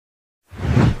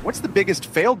What's the biggest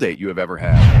fail date you have ever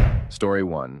had? Story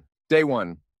 1. Day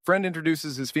 1. Friend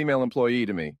introduces his female employee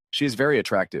to me. She is very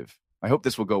attractive. I hope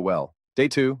this will go well. Day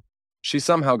 2. She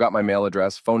somehow got my mail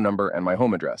address, phone number, and my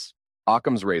home address.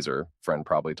 Occam's razor, friend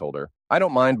probably told her. I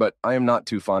don't mind, but I am not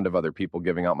too fond of other people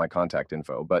giving out my contact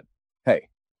info. But hey,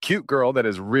 cute girl that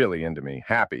is really into me.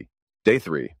 Happy. Day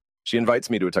 3. She invites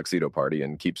me to a tuxedo party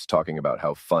and keeps talking about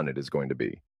how fun it is going to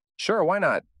be. Sure, why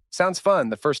not? Sounds fun.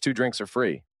 The first 2 drinks are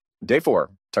free. Day 4.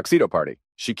 Tuxedo party.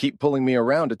 She keep pulling me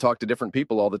around to talk to different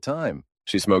people all the time.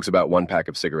 She smokes about 1 pack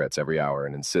of cigarettes every hour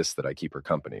and insists that I keep her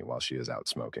company while she is out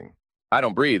smoking. I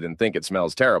don't breathe and think it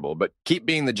smells terrible, but keep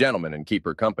being the gentleman and keep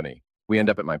her company. We end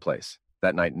up at my place.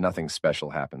 That night, nothing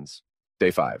special happens.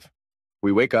 Day 5.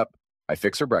 We wake up, I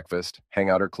fix her breakfast, hang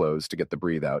out her clothes to get the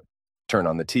breathe out, turn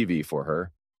on the TV for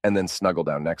her, and then snuggle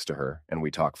down next to her, and we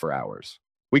talk for hours.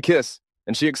 We kiss,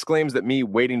 and she exclaims that me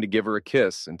waiting to give her a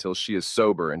kiss until she is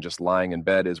sober and just lying in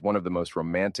bed is one of the most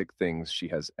romantic things she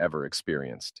has ever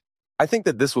experienced. I think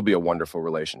that this will be a wonderful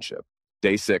relationship.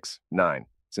 Day 6, 9.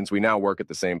 Since we now work at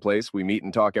the same place, we meet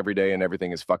and talk every day and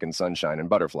everything is fucking sunshine and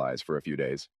butterflies for a few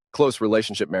days. Close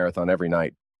relationship marathon every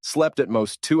night. Slept at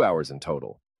most 2 hours in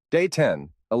total. Day 10,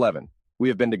 11. We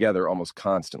have been together almost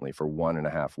constantly for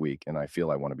 1.5 weeks, and I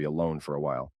feel I want to be alone for a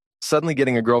while. Suddenly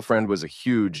getting a girlfriend was a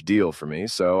huge deal for me,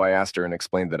 so I asked her and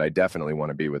explained that I definitely want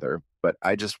to be with her, but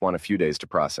I just want a few days to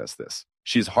process this.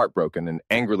 She's heartbroken and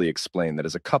angrily explained that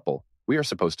as a couple, we are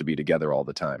supposed to be together all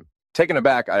the time. Taken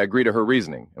aback, I agree to her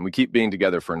reasoning, and we keep being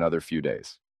together for another few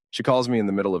days. She calls me in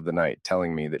the middle of the night,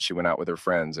 telling me that she went out with her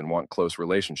friends and want close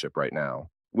relationship right now.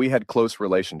 We had close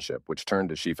relationship, which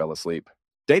turned as she fell asleep.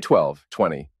 Day 12,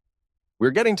 20.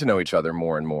 We're getting to know each other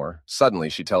more and more. Suddenly,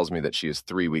 she tells me that she is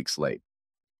 3 weeks late.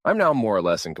 I'm now more or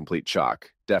less in complete shock,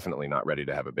 definitely not ready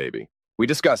to have a baby. We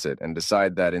discuss it and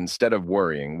decide that instead of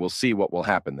worrying, we'll see what will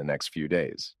happen the next few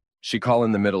days. She calls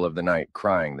in the middle of the night,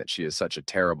 crying that she is such a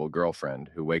terrible girlfriend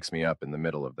who wakes me up in the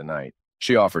middle of the night.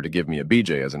 She offered to give me a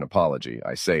BJ as an apology.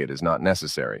 I say it is not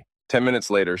necessary. 10 minutes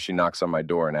later, she knocks on my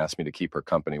door and asks me to keep her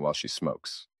company while she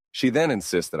smokes. She then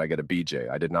insists that I get a BJ.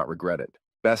 I did not regret it.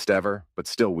 Best ever, but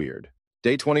still weird.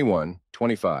 Day 21,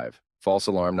 25. False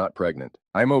alarm, not pregnant.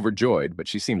 I'm overjoyed, but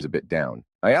she seems a bit down.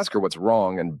 I ask her what's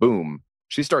wrong, and boom,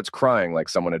 she starts crying like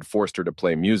someone had forced her to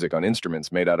play music on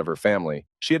instruments made out of her family.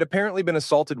 She had apparently been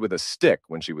assaulted with a stick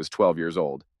when she was 12 years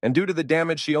old, and due to the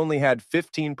damage, she only had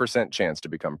 15% chance to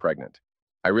become pregnant.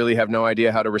 I really have no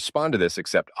idea how to respond to this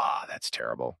except, that's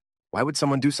terrible. Why would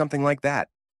someone do something like that?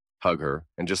 Hug her,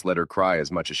 and just let her cry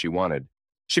as much as she wanted.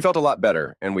 She felt a lot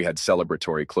better, and we had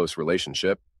celebratory close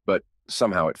relationship, but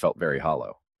somehow it felt very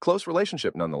hollow. Close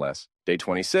relationship nonetheless. Day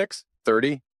 26,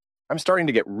 30. I'm starting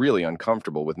to get really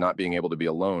uncomfortable with not being able to be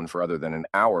alone for other than an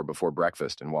hour before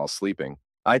breakfast and while sleeping.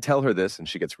 I tell her this and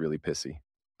she gets really pissy.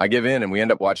 I give in and we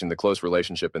end up watching the Close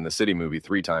Relationship in the City movie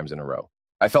 3 times in a row.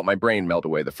 I felt my brain melt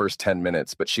away the first 10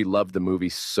 minutes, but she loved the movie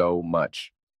so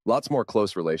much. Lots more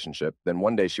close relationship. Then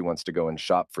one day she wants to go and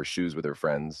shop for shoes with her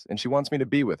friends and she wants me to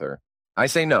be with her. I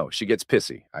say no. She gets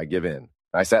pissy. I give in.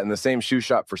 I sat in the same shoe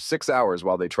shop for 6 hours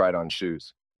while they tried on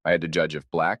shoes. I had to judge if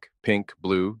black, pink,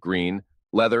 blue, green,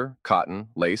 leather, cotton,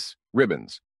 lace,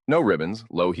 ribbons. No ribbons,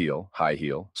 low heel, high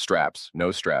heel, straps, no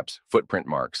straps, footprint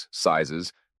marks,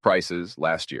 sizes, prices,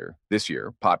 last year, this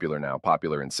year, popular now,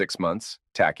 popular in 6 months,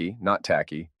 tacky, not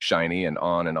tacky, shiny, and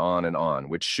on and on and on,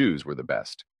 which shoes were the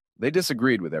best. They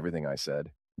disagreed with everything I said.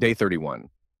 Day 31.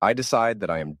 I decide that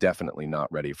I am definitely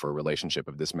not ready for a relationship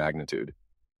of this magnitude.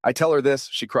 I tell her this,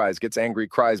 she cries, gets angry,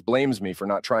 cries, blames me for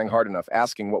not trying hard enough,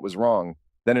 asking what was wrong,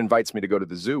 then invites me to go to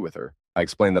the zoo with her. I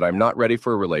explain that I'm not ready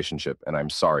for a relationship and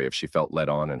I'm sorry if she felt led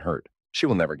on and hurt. She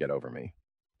will never get over me.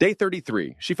 Day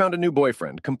 33. She found a new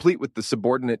boyfriend, complete with the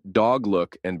subordinate dog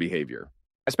look and behavior.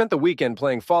 I spent the weekend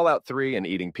playing Fallout 3 and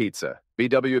eating pizza.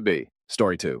 BWB.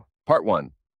 Story 2. Part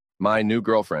 1. My new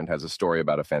girlfriend has a story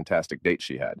about a fantastic date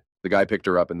she had. The guy picked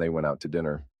her up and they went out to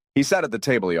dinner. He sat at the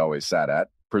table he always sat at,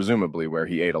 presumably where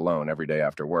he ate alone every day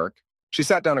after work. She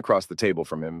sat down across the table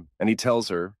from him, and he tells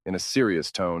her, in a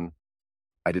serious tone,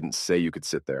 I didn't say you could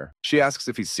sit there. She asks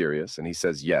if he's serious, and he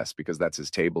says yes, because that's his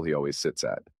table he always sits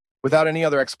at. Without any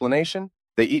other explanation,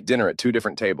 they eat dinner at 2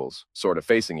 different tables, sort of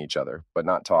facing each other, but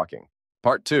not talking.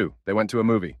 Part 2. They went to a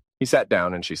movie. He sat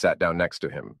down, and she sat down next to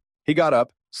him. He got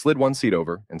up, slid 1 seat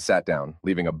over, and sat down,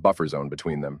 leaving a buffer zone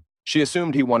between them. She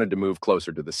assumed he wanted to move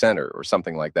closer to the center or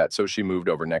something like that, so she moved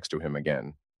over next to him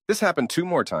again. This happened 2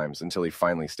 more times until he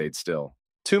finally stayed still.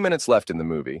 2 minutes left in the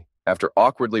movie. After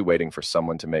awkwardly waiting for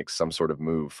someone to make some sort of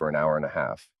move for an hour and a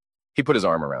half, he put his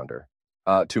arm around her.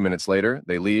 2 minutes later,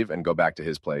 they leave and go back to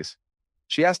his place.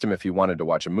 She asked him if he wanted to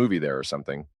watch a movie there or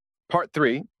something, Part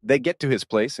 3, they get to his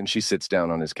place and she sits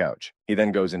down on his couch. He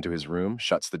then goes into his room,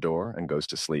 shuts the door, and goes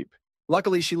to sleep.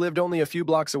 Luckily, she lived only a few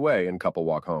blocks away and couple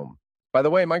walk home. By the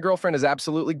way, my girlfriend is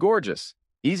absolutely gorgeous,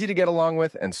 easy to get along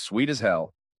with, and sweet as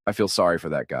hell. I feel sorry for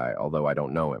that guy, although I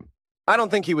don't know him. I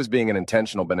don't think he was being an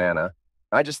intentional banana.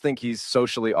 I just think he's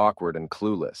socially awkward and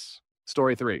clueless.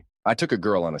 Story 3. I took a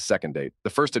girl on a second date. The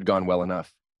first had gone well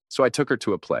enough, so I took her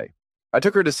to a play. I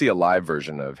took her to see a live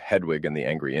version of Hedwig and the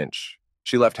Angry Inch.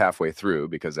 She left halfway through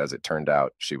because, as it turned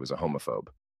out, she was a homophobe.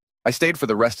 I stayed for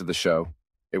the rest of the show.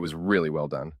 It was really well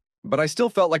done. But I still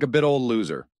felt like a bit old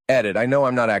loser. Edit, I know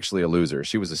I'm not actually a loser.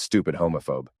 She was a stupid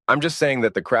homophobe. I'm just saying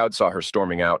that the crowd saw her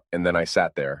storming out, and then I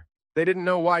sat there. They didn't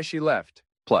know why she left.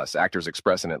 Plus, Actors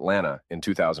Express in Atlanta in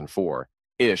 2004,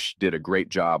 Ish did a great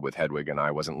job with Hedwig, and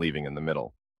I wasn't leaving in the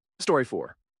middle. Story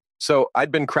 4. So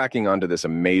I'd been cracking onto this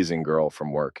amazing girl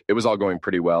from work. It was all going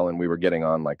pretty well, and we were getting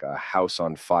on like a house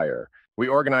on fire. We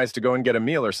organized to go and get a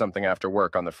meal or something after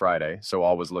work on the Friday, so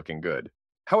all was looking good.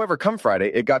 However, come Friday,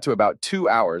 it got to about 2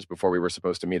 hours before we were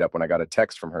supposed to meet up when I got a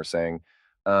text from her saying,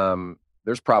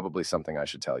 there's probably something I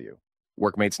should tell you.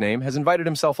 Workmate's name has invited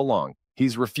himself along.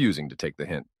 He's refusing to take the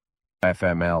hint.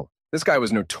 FML. This guy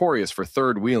was notorious for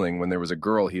third-wheeling when there was a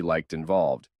girl he liked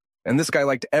involved. And this guy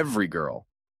liked every girl.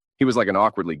 He was like an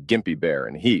awkwardly gimpy bear,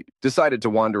 and he decided to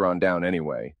wander on down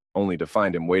anyway, only to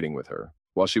find him waiting with her,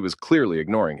 while she was clearly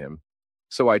ignoring him.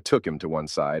 So I took him to one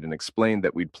side and explained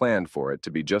that we'd planned for it to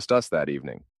be just us that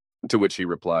evening. To which he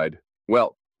replied,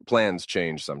 well, plans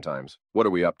change sometimes. What are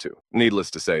we up to? Needless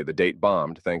to say, the date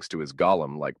bombed thanks to his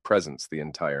Gollum-like presence the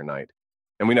entire night.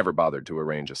 And we never bothered to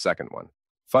arrange a second one.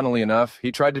 Funnily enough,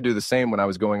 he tried to do the same when I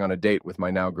was going on a date with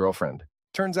my now girlfriend.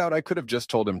 Turns out I could have just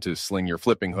told him to sling your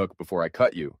flipping hook before I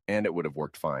cut you, and it would have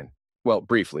worked fine. Well,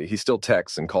 briefly, he still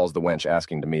texts and calls the wench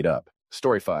asking to meet up.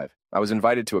 Story 5. I was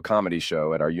invited to a comedy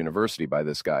show at our university by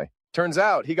this guy. Turns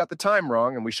out he got the time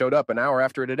wrong and we showed up an hour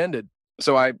after it had ended.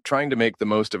 So I, trying to make the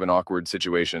most of an awkward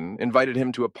situation, invited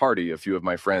him to a party a few of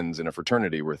my friends in a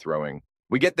fraternity were throwing.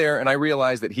 We get there and I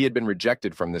realized that he had been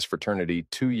rejected from this fraternity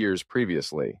 2 years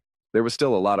previously. There was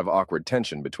still a lot of awkward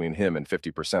tension between him and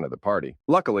 50% of the party.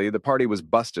 Luckily, the party was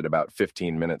busted about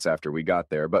 15 minutes after we got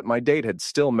there, but my date had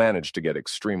still managed to get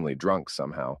extremely drunk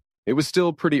somehow. It was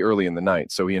still pretty early in the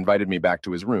night, so he invited me back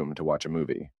to his room to watch a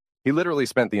movie. He literally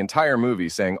spent the entire movie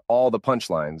saying all the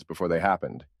punchlines before they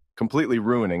happened, completely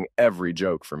ruining every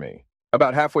joke for me.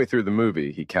 About halfway through the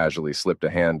movie, he casually slipped a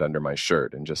hand under my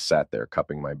shirt and just sat there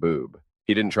cupping my boob.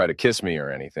 He didn't try to kiss me or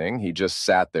anything, he just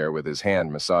sat there with his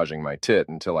hand massaging my tit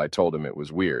until I told him it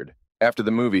was weird. After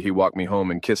the movie, he walked me home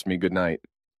and kissed me goodnight.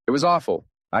 It was awful.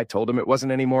 I told him it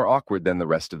wasn't any more awkward than the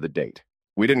rest of the date.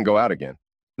 We didn't go out again.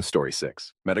 Story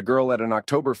 6. Met a girl at an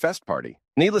Oktoberfest party.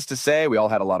 Needless to say, we all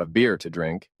had a lot of beer to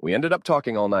drink. We ended up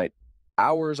talking all night.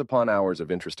 Hours upon hours of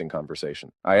interesting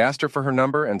conversation. I asked her for her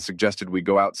number and suggested we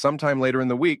go out sometime later in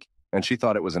the week, and she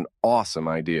thought it was an awesome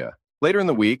idea. Later in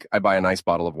the week, I buy a nice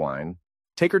bottle of wine,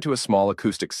 take her to a small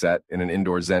acoustic set in an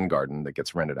indoor Zen garden that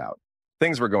gets rented out.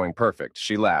 Things were going perfect.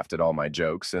 She laughed at all my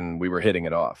jokes, and we were hitting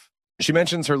it off. She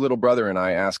mentions her little brother, and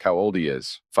I ask how old he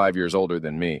is, 5 years older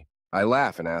than me. I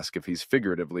laugh and ask if he's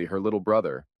figuratively her little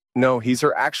brother. No, he's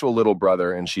her actual little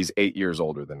brother, and she's 8 years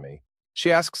older than me.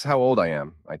 She asks how old I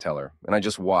am, I tell her, and I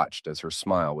just watched as her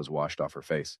smile was washed off her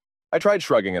face. I tried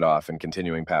shrugging it off and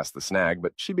continuing past the snag,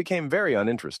 but she became very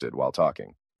uninterested while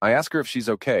talking. I ask her if she's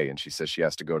okay, and she says she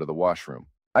has to go to the washroom.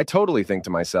 I totally think to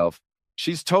myself,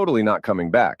 she's totally not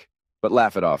coming back, but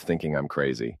laugh it off thinking I'm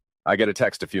crazy. I get a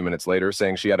text a few minutes later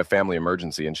saying she had a family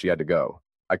emergency and she had to go.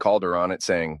 I called her on it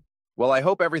saying, well, I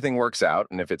hope everything works out,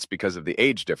 and if it's because of the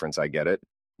age difference, I get it.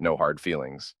 No hard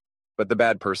feelings. But the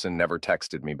bad person never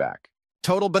texted me back.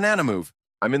 Total banana move.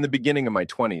 I'm in the beginning of my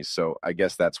 20s, so I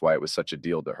guess that's why it was such a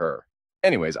deal to her.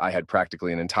 Anyways, I had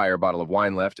practically an entire bottle of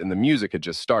wine left, and the music had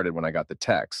just started when I got the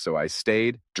text, so I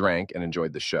stayed, drank, and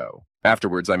enjoyed the show.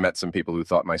 Afterwards, I met some people who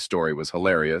thought my story was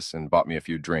hilarious and bought me a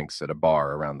few drinks at a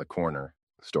bar around the corner.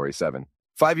 Story 7.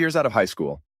 5 years out of high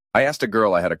school. I asked a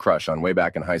girl I had a crush on way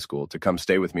back in high school to come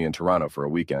stay with me in Toronto for a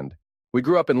weekend. We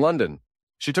grew up in London.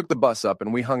 She took the bus up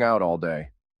and we hung out all day.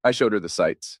 I showed her the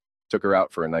sights, took her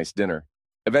out for a nice dinner,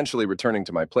 eventually returning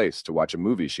to my place to watch a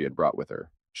movie she had brought with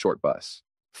her. Short bus.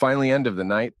 Finally end of the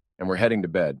night, and we're heading to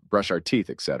bed, brush our teeth,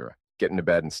 etc. Get into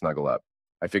bed and snuggle up.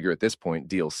 I figure at this point,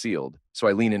 deal sealed, so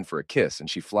I lean in for a kiss and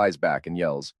she flies back and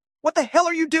yells, "What the hell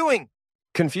are you doing?"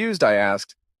 Confused, I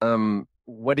asked,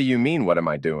 what do you mean, what am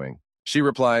I doing? She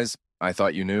replies, I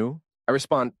thought you knew. I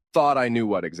respond, thought I knew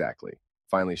what exactly.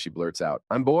 Finally, she blurts out,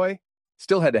 I'm boy.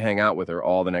 Still had to hang out with her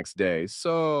all the next day,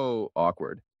 so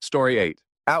awkward. Story 8.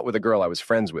 Out with a girl I was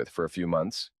friends with for a few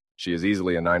months. She is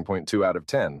easily a 9.2 out of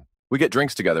 10. We get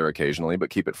drinks together occasionally,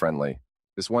 but keep it friendly.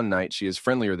 This one night, she is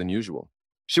friendlier than usual.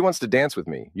 She wants to dance with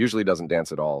me, usually doesn't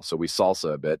dance at all, so we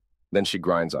salsa a bit, then she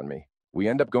grinds on me. We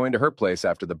end up going to her place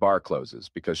after the bar closes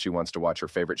because she wants to watch her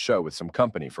favorite show with some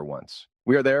company for once.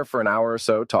 We are there for an hour or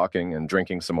so talking and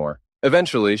drinking some more.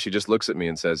 Eventually, she just looks at me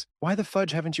and says, "Why the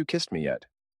fudge haven't you kissed me yet?"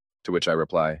 To which I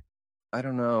reply, "I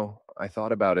don't know. I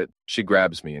thought about it." She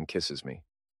grabs me and kisses me.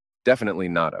 Definitely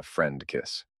not a friend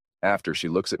kiss. After, she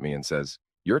looks at me and says,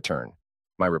 "Your turn."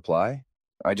 My reply,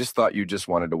 "I just thought you just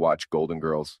wanted to watch Golden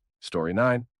Girls." Story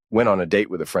 9. Went on a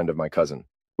date with a friend of my cousin.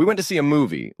 We went to see a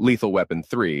movie, Lethal Weapon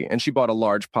 3, and she bought a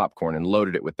large popcorn and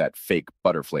loaded it with that fake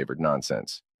butter-flavored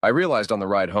nonsense. I realized on the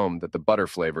ride home that the butter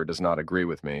flavor does not agree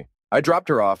with me. I dropped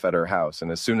her off at her house,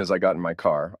 and as soon as I got in my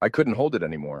car, I couldn't hold it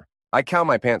anymore. I cow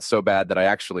my pants so bad that I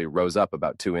actually rose up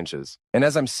about 2 inches. And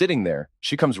as I'm sitting there,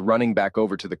 she comes running back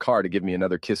over to the car to give me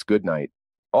another kiss goodnight.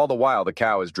 All the while, the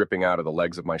cow is dripping out of the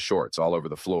legs of my shorts all over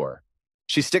the floor.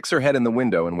 She sticks her head in the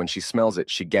window, and when she smells it,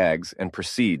 she gags and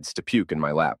proceeds to puke in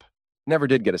my lap. Never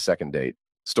did get a second date.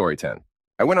 Story 10.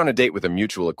 I went on a date with a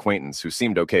mutual acquaintance who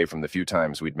seemed okay from the few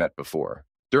times we'd met before.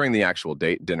 During the actual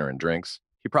date, dinner and drinks,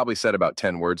 he probably said about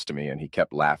 10 words to me, and he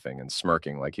kept laughing and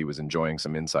smirking like he was enjoying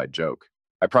some inside joke.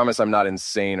 I promise I'm not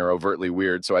insane or overtly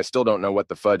weird, so I still don't know what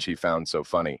the fudge he found so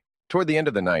funny. Toward the end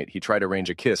of the night, he tried to arrange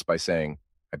a kiss by saying,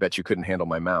 "I bet you couldn't handle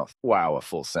my mouth." Wow, a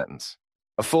full sentence.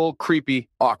 A full, creepy,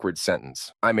 awkward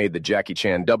sentence. I made the Jackie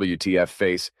Chan WTF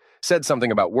face, said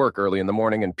something about work early in the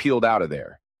morning, and peeled out of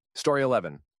there. Story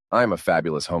 11. I'm a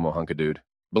fabulous homo hunkadude.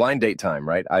 Blind date time,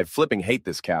 right? I flipping hate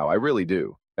this cow, I really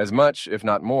do. As much, if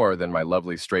not more, than my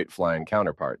lovely straight-flying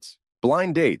counterparts.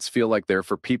 Blind dates feel like they're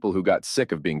for people who got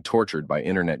sick of being tortured by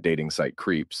internet dating site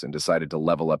creeps and decided to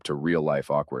level up to real-life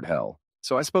awkward hell.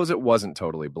 So I suppose it wasn't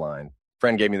totally blind.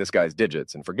 Friend gave me this guy's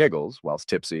digits, and for giggles, whilst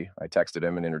tipsy, I texted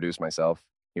him and introduced myself.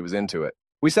 He was into it.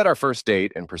 We set our first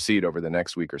date and proceed over the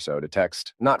next week or so to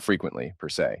text, not frequently, per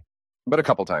se, but a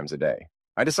couple times a day.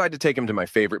 I decide to take him to my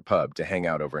favorite pub to hang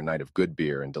out over a night of good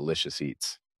beer and delicious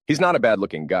eats. He's not a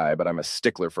bad-looking guy, but I'm a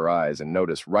stickler for eyes and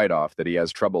notice right off that he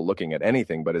has trouble looking at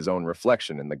anything but his own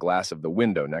reflection in the glass of the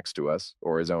window next to us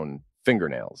or his own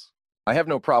fingernails. I have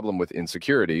no problem with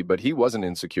insecurity, but he wasn't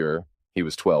insecure. He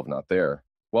was 12, not there.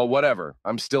 Well, whatever.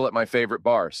 I'm still at my favorite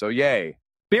bar, so yay.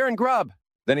 Beer and grub.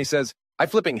 Then he says, "I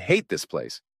flipping hate this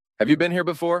place. Have you been here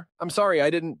before?" "I'm sorry, I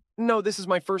didn't. No, this is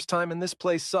my first time and this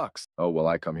place sucks." "Oh, well,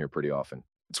 I come here pretty often.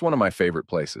 It's one of my favorite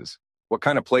places." "What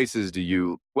kind of places do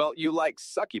you—" "Well, you like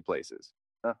sucky places."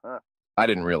 I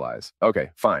didn't realize.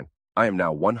 Okay, fine. I am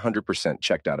now 100%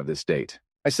 checked out of this date.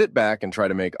 I sit back and try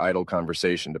to make idle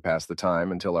conversation to pass the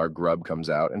time until our grub comes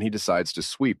out and he decides to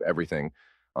sweep everything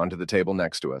onto the table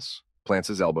next to us, plants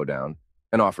his elbow down,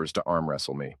 and offers to arm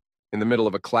wrestle me. In the middle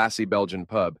of a classy Belgian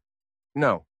pub.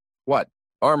 No. What?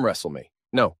 Arm wrestle me.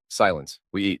 No. Silence.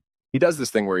 We eat. He does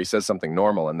this thing where he says something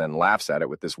normal and then laughs at it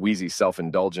with this wheezy,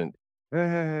 self-indulgent,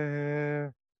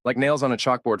 like nails on a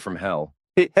chalkboard from hell.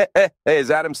 Hey, is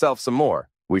that himself some more?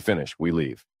 We finish. We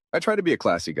leave. I try to be a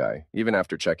classy guy, even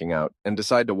after checking out, and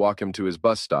decide to walk him to his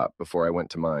bus stop before I went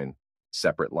to mine.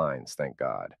 Separate lines, thank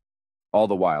God. All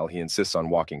the while, he insists on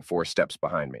walking 4 steps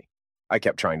behind me. I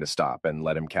kept trying to stop and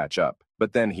let him catch up,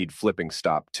 but then he'd flipping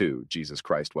stop too. Jesus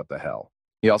Christ, what the hell?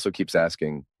 He also keeps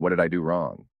asking, what did I do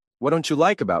wrong? What don't you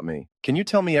like about me? Can you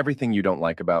tell me everything you don't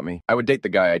like about me? I would date the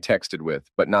guy I texted with,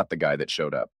 but not the guy that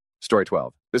showed up. Story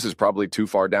 12. This is probably too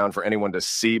far down for anyone to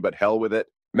see, but hell with it.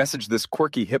 Messaged this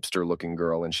quirky hipster-looking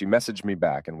girl, and she messaged me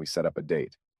back, and we set up a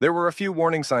date. There were a few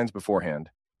warning signs beforehand,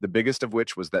 the biggest of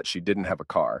which was that she didn't have a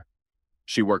car.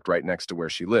 She worked right next to where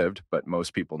she lived, but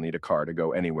most people need a car to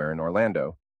go anywhere in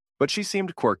Orlando. But she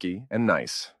seemed quirky and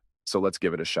nice, so let's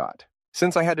give it a shot.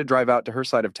 Since I had to drive out to her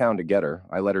side of town to get her,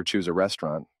 I let her choose a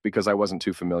restaurant because I wasn't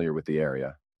too familiar with the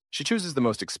area. She chooses the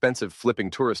most expensive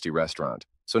flipping touristy restaurant,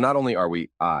 so not only are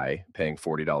paying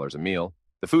 $40 a meal,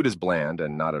 the food is bland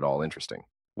and not at all interesting.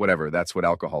 Whatever, that's what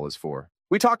alcohol is for.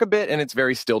 We talk a bit and it's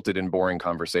very stilted and boring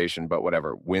conversation, but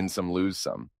whatever, win some, lose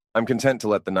some. I'm content to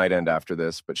let the night end after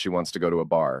this, but she wants to go to a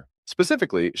bar.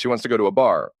 Specifically, she wants to go to a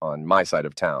bar on my side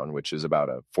of town, which is about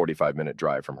a 45-minute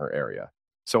drive from her area.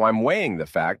 So I'm weighing the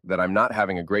fact that I'm not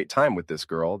having a great time with this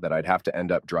girl, that I'd have to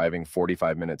end up driving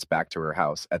 45 minutes back to her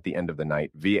house at the end of the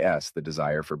night vs. the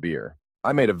desire for beer.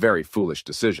 I made a very foolish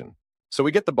decision. So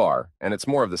we get the bar, and it's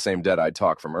more of the same dead-eyed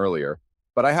talk from earlier,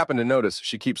 but I happen to notice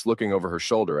she keeps looking over her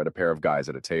shoulder at a pair of guys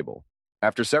at a table.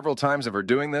 After several times of her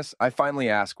doing this, I finally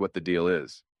ask what the deal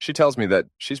is. She tells me that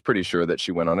she's pretty sure that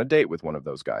she went on a date with one of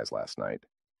those guys last night.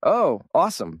 Oh,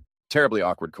 awesome. Terribly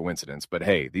awkward coincidence, but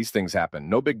hey, these things happen,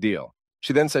 no big deal.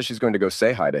 She then says she's going to go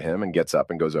say hi to him and gets up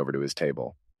and goes over to his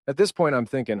table. At this point, I'm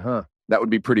thinking, that would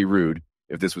be pretty rude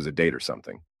if this was a date or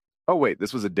something. Oh, wait,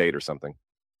 this was a date or something.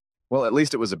 Well, at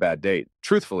least it was a bad date.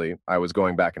 Truthfully, I was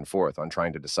going back and forth on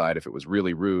trying to decide if it was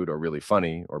really rude or really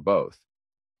funny or both.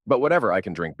 But whatever, I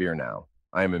can drink beer now.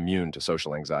 I am immune to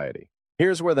social anxiety.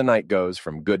 Here's where the night goes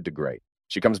from good to great.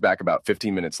 She comes back about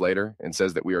 15 minutes later and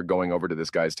says that we are going over to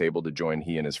this guy's table to join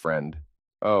he and his friend.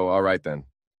 Oh, all right then.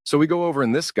 So we go over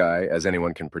and this guy, as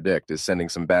anyone can predict, is sending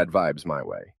some bad vibes my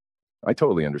way. I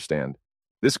totally understand.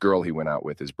 This girl he went out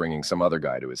with is bringing some other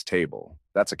guy to his table.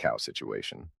 That's a cow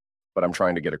situation. But I'm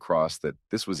trying to get across that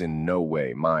this was in no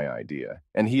way my idea,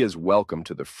 and he is welcome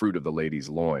to the fruit of the lady's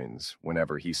loins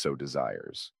whenever he so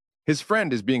desires. His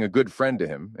friend is being a good friend to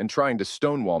him and trying to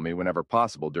stonewall me whenever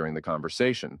possible during the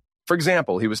conversation. For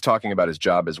example, he was talking about his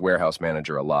job as warehouse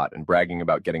manager a lot and bragging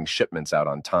about getting shipments out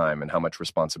on time and how much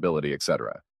responsibility,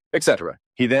 etc. etc.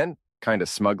 He then, kind of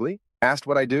smugly, asked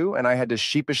what I do, and I had to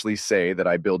sheepishly say that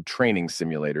I build training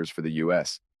simulators for the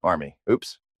U.S. Army.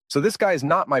 Oops. So this guy is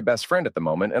not my best friend at the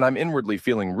moment, and I'm inwardly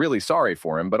feeling really sorry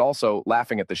for him, but also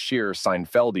laughing at the sheer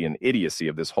Seinfeldian idiocy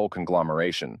of this whole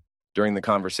conglomeration. During the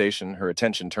conversation, her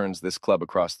attention turns this club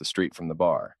across the street from the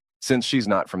bar. Since she's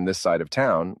not from this side of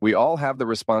town, we all have the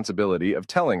responsibility of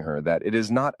telling her that it is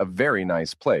not a very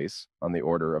nice place, on the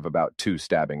order of about 2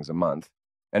 stabbings a month,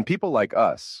 and people like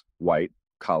us, white,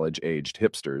 college-aged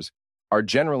hipsters, are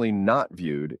generally not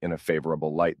viewed in a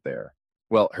favorable light there.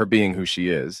 Well, her being who she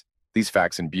is, these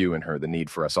facts imbue in her the need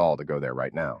for us all to go there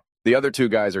right now. The other 2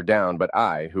 guys are down, but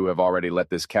I, who have already let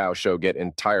this cow show get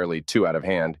entirely too out of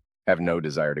hand, have no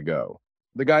desire to go.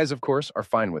 The guys, of course, are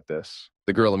fine with this.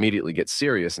 The girl immediately gets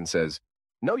serious and says,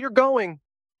 "No, you're going,"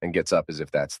 and gets up as if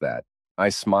that's that. I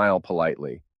smile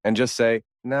politely and just say,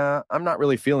 "Nah, I'm not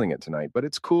really feeling it tonight, but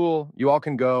it's cool. You all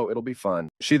can go. It'll be fun."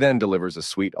 She then delivers a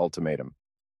sweet ultimatum.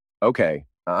 "Okay,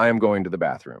 I am going to the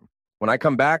bathroom. When I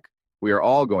come back, we are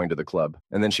all going to the club,"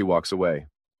 and then she walks away.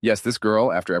 Yes, this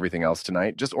girl, after everything else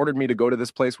tonight, just ordered me to go to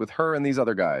this place with her and these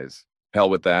other guys. Hell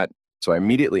with that. So I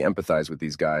immediately empathize with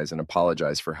these guys and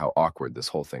apologize for how awkward this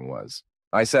whole thing was.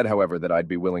 I said, however, that I'd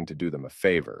be willing to do them a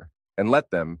favor and let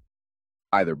them,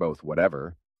 either both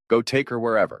whatever, go take her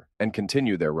wherever and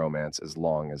continue their romance as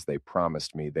long as they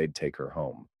promised me they'd take her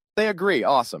home. They agree.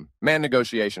 Awesome. Man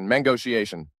negotiation.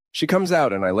 She comes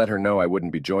out and I let her know I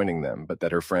wouldn't be joining them, but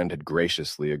that her friend had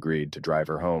graciously agreed to drive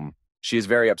her home. She is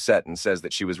very upset and says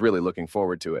that she was really looking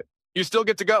forward to it. "You still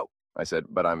get to go," I said,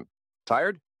 "but I'm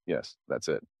tired?" "Yes, that's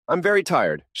it." "I'm very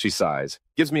tired," she sighs,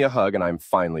 gives me a hug, and I'm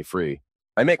finally free.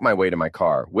 I make my way to my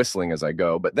car, whistling as I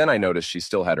go, but then I notice she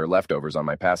still had her leftovers on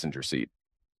my passenger seat.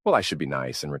 Well, I should be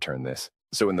nice and return this.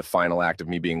 So in the final act of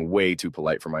me being way too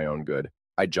polite for my own good,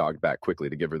 I jogged back quickly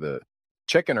to give her the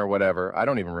chicken or whatever. I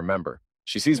don't even remember.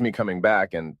 She sees me coming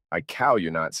back, and I cow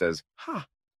you not, says,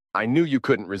 "I knew you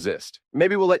couldn't resist.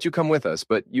 Maybe we'll let you come with us,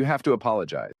 but you have to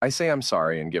apologize." I say I'm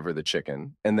sorry and give her the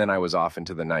chicken, and then I was off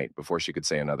into the night before she could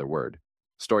say another word.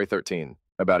 Story 13.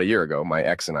 About a year ago, my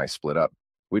ex and I split up.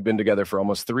 We'd been together for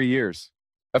almost 3 years.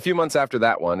 A few months after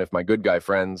that one, if my good guy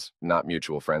friends, not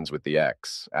mutual friends with the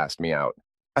ex, asked me out.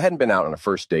 I hadn't been out on a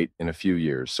first date in a few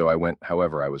years, so I went,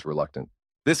 however, I was reluctant.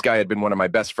 This guy had been one of my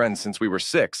best friends since we were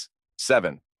 6,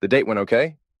 7. The date went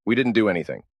okay. We didn't do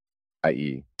anything,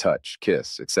 i.e., touch,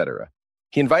 kiss, etc.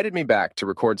 He invited me back to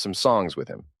record some songs with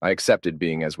him. I accepted,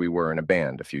 being as we were in a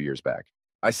band a few years back.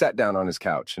 I sat down on his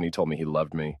couch, and he told me he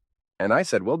loved me. And I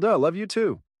said, "Well, duh, love you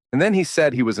too." And then he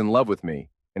said he was in love with me,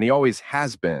 and he always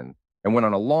has been, and went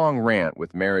on a long rant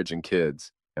with marriage and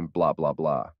kids, and blah, blah,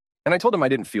 blah. And I told him I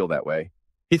didn't feel that way.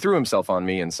 He threw himself on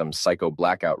me in some psycho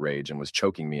blackout rage and was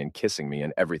choking me and kissing me,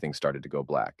 and everything started to go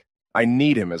black. I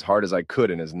kneed him as hard as I could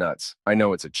in his nuts. I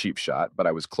know it's a cheap shot, but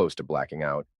I was close to blacking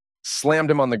out. Slammed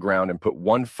him on the ground and put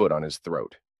one foot on his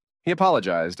throat. He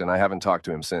apologized, and I haven't talked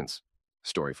to him since.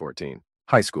 Story 14.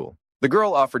 High school. The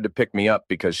girl offered to pick me up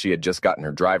because she had just gotten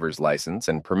her driver's license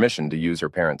and permission to use her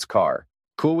parents' car.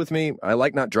 Cool with me, I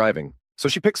like not driving. So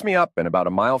she picks me up, and about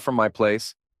a mile from my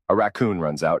place, a raccoon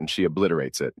runs out and she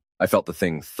obliterates it. I felt the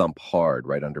thing thump hard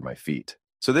right under my feet.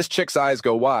 So this chick's eyes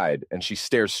go wide, and she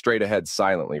stares straight ahead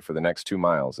silently for the next 2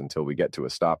 miles until we get to a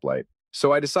stoplight.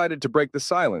 So I decided to break the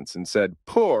silence and said,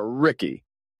 "Poor Ricky,"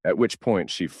 at which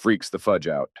point she freaks the fudge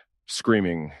out,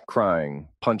 screaming, crying,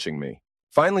 punching me.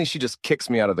 Finally, she just kicks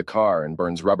me out of the car and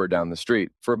burns rubber down the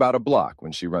street for about a block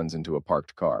when she runs into a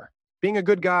parked car. Being a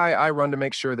good guy, I run to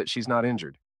make sure that she's not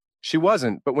injured. She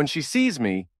wasn't, but when she sees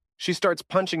me, she starts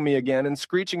punching me again and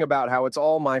screeching about how it's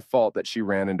all my fault that she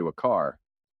ran into a car.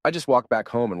 I just walked back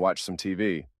home and watched some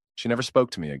TV. She never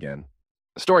spoke to me again.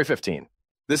 Story 15.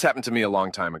 This happened to me a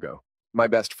long time ago. My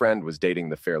best friend was dating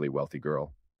the fairly wealthy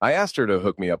girl. I asked her to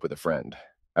hook me up with a friend.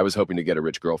 I was hoping to get a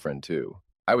rich girlfriend, too.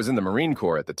 I was in the Marine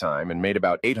Corps at the time and made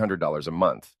about $800 a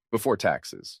month, before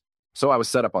taxes. So I was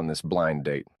set up on this blind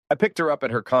date. I picked her up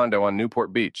at her condo on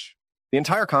Newport Beach. The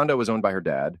entire condo was owned by her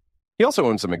dad. He also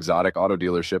owned some exotic auto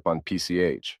dealership on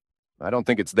PCH. I don't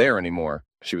think it's there anymore.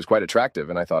 She was quite attractive,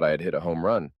 and I thought I had hit a home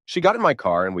run. She got in my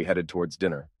car, and we headed towards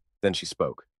dinner. Then she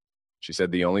spoke. She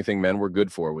said the only thing men were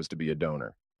good for was to be a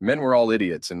donor. Men were all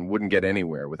idiots and wouldn't get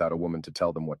anywhere without a woman to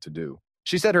tell them what to do.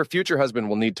 She said her future husband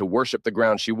will need to worship the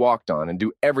ground she walked on and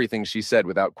do everything she said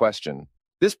without question.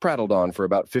 This prattled on for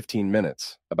about 15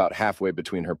 minutes, about halfway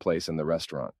between her place and the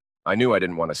restaurant. I knew I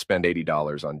didn't want to spend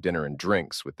 $80 on dinner and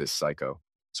drinks with this psycho.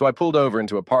 So I pulled over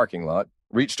into a parking lot,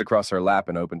 reached across her lap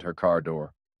and opened her car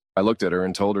door. I looked at her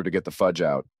and told her to get the fudge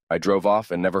out. I drove off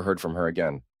and never heard from her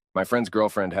again. My friend's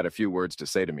girlfriend had a few words to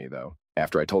say to me, though.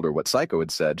 After I told her what Psycho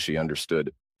had said, she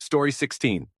understood. Story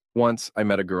 16. Once, I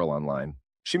met a girl online.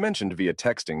 She mentioned via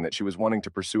texting that she was wanting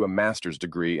to pursue a master's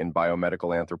degree in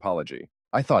biomedical anthropology.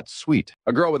 I thought, sweet,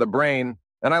 a girl with a brain,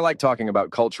 and I like talking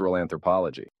about cultural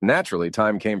anthropology. Naturally,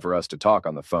 time came for us to talk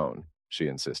on the phone, she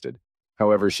insisted.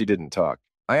 However, she didn't talk.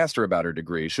 I asked her about her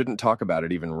degree, shouldn't talk about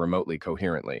it even remotely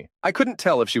coherently. I couldn't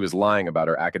tell if she was lying about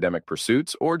her academic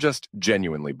pursuits or just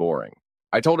genuinely boring.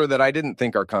 I told her that I didn't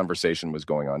think our conversation was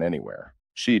going on anywhere.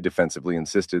 She defensively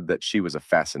insisted that she was a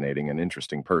fascinating and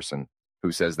interesting person.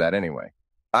 Who says that anyway?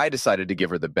 I decided to give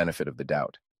her the benefit of the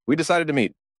doubt. We decided to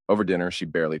meet. Over dinner, she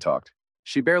barely talked.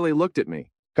 She barely looked at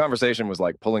me. Conversation was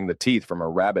like pulling the teeth from a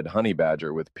rabid honey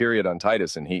badger with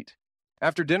periodontitis and heat.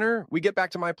 After dinner, we get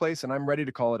back to my place and I'm ready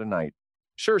to call it a night.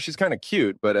 Sure, she's kind of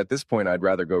cute, but at this point I'd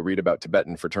rather go read about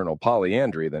Tibetan fraternal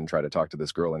polyandry than try to talk to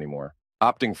this girl anymore.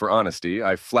 Opting for honesty,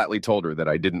 I flatly told her that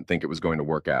I didn't think it was going to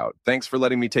work out. Thanks for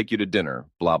letting me take you to dinner,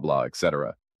 blah blah,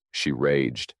 etc. She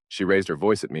raged. She raised her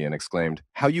voice at me and exclaimed,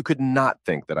 "How you could not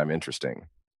think that I'm interesting.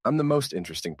 I'm the most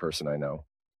interesting person I know.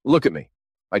 Look at me."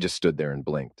 I just stood there and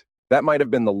blinked. That might have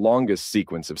been the longest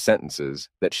sequence of sentences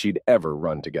that she'd ever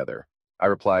run together. I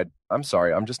replied, "I'm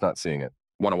sorry, I'm just not seeing it.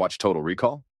 Want to watch Total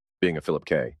Recall?" Being a Philip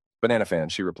K. Banana fan,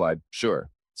 she replied, "Sure."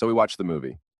 So we watched the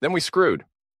movie. Then we screwed.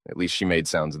 At least she made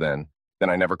sounds then. Then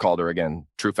I never called her again.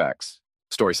 True facts.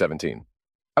 Story 17.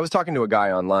 I was talking to a guy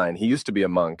online. He used to be a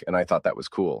monk, and I thought that was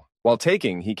cool. While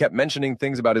taking, he kept mentioning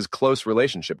things about his close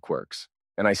relationship quirks,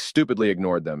 and I stupidly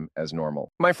ignored them as normal.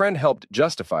 My friend helped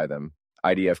justify them,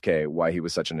 IDFK, why he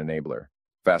was such an enabler.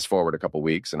 Fast forward a couple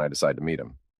weeks, and I decided to meet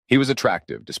him. He was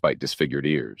attractive, despite disfigured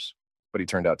ears, but he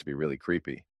turned out to be really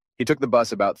creepy. He took the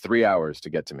bus about 3 hours to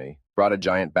get to me, brought a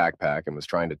giant backpack, and was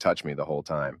trying to touch me the whole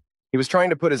time. He was trying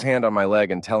to put his hand on my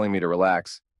leg and telling me to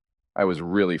relax. I was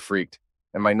really freaked,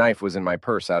 and my knife was in my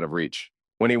purse out of reach.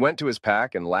 When he went to his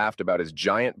pack and laughed about his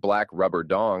giant black rubber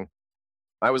dong,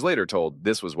 I was later told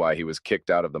this was why he was kicked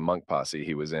out of the monk posse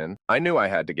he was in. I knew I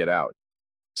had to get out.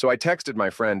 So I texted my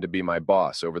friend to be my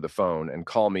boss over the phone and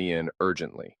call me in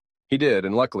urgently. He did,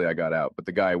 and luckily I got out, but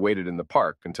the guy waited in the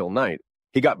park until night.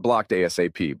 He got blocked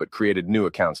ASAP, but created new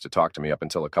accounts to talk to me up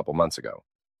until a couple months ago.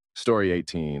 Story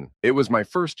 18. It was my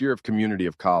first year of community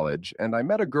of college, and I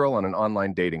met a girl on an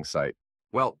online dating site.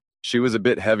 Well, she was a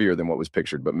bit heavier than what was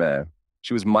pictured, but meh.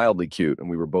 She was mildly cute, and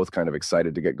we were both kind of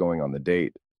excited to get going on the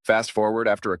date. Fast forward,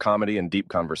 after a comedy and deep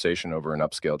conversation over an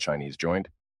upscale Chinese joint,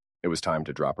 it was time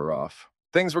to drop her off.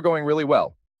 Things were going really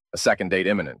well. A second date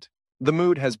imminent. The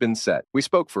mood has been set. We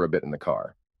spoke for a bit in the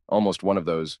car. Almost one of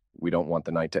those we don't want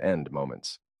the night to end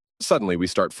moments. Suddenly, we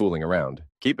start fooling around.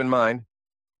 Keep in mind,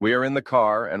 we are in the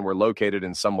car and we're located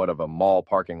in somewhat of a mall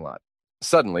parking lot.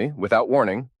 Suddenly, without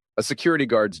warning, a security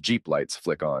guard's Jeep lights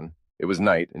flick on. It was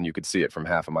night and you could see it from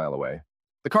half a mile away.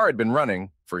 The car had been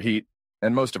running for heat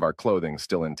and most of our clothing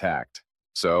still intact.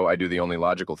 So I do the only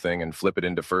logical thing and flip it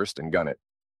into first and gun it.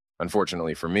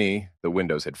 Unfortunately for me, the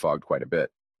windows had fogged quite a bit.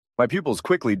 My pupils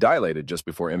quickly dilated just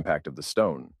before impact of the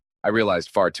stone. I realized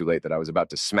far too late that I was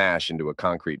about to smash into a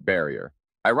concrete barrier.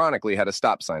 Ironically, had a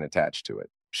stop sign attached to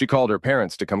it. She called her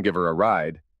parents to come give her a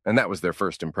ride, and that was their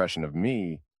first impression of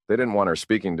me. They didn't want her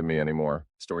speaking to me anymore.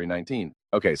 Story 19.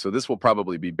 Okay, so this will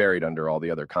probably be buried under all the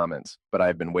other comments, but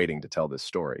I've been waiting to tell this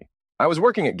story. I was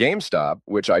working at GameStop,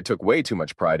 which I took way too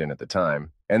much pride in at the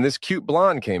time, and this cute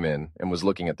blonde came in and was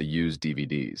looking at the used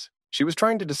DVDs. She was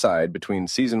trying to decide between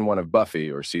Season 1 of Buffy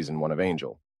or Season 1 of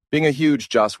Angel. Being a huge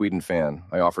Joss Whedon fan,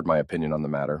 I offered my opinion on the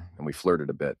matter, and we flirted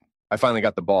a bit. I finally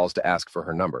got the balls to ask for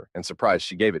her number, and surprised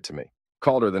she gave it to me.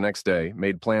 Called her the next day,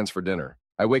 made plans for dinner.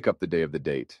 I wake up the day of the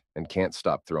date, and can't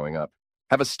stop throwing up.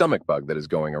 Have a stomach bug that is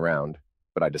going around,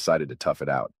 but I decided to tough it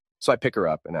out. So I pick her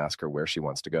up and ask her where she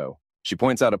wants to go. She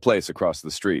points out a place across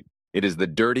the street. It is the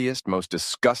dirtiest, most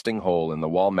disgusting hole in the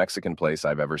wall Mexican place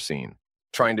I've ever seen.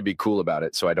 Trying to be cool about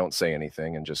it so I don't say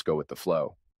anything and just go with the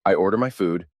flow. I order my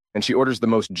food, and she orders the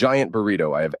most giant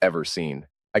burrito I have ever seen.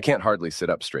 I can't hardly sit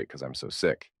up straight because I'm so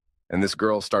sick. And this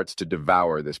girl starts to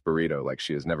devour this burrito like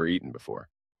she has never eaten before.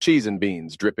 Cheese and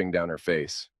beans dripping down her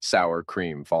face, sour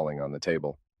cream falling on the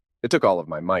table. It took all of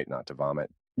my might not to vomit.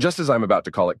 Just as I'm about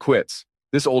to call it quits,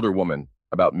 this older woman,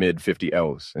 about mid-50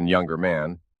 hours, and younger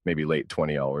man, maybe late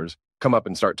 20 hours, come up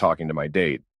and start talking to my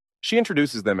date. She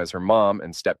introduces them as her mom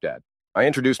and stepdad. I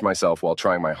introduced myself while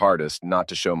trying my hardest not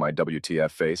to show my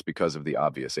WTF face because of the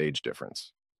obvious age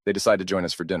difference. They decide to join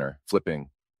us for dinner, flipping,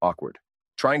 awkward.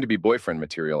 Trying to be boyfriend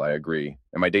material, I agree,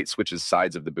 and my date switches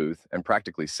sides of the booth and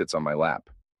practically sits on my lap.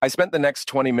 I spent the next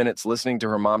 20 minutes listening to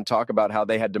her mom talk about how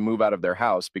they had to move out of their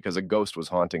house because a ghost was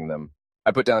haunting them.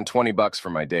 I put down $20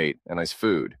 for my date and nice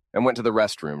food and went to the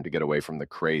restroom to get away from the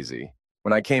crazy.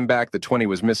 When I came back, the 20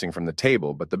 was missing from the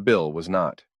table, but the bill was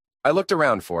not. I looked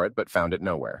around for it, but found it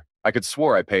nowhere. I could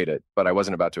swore I paid it, but I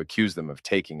wasn't about to accuse them of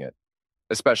taking it,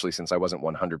 especially since I wasn't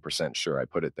 100% sure I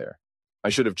put it there. I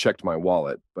should have checked my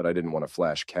wallet, but I didn't want to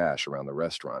flash cash around the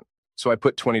restaurant. So I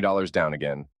put $20 down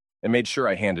again and made sure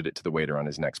I handed it to the waiter on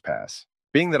his next pass.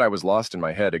 Being that I was lost in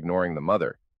my head ignoring the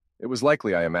mother, it was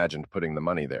likely I imagined putting the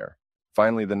money there.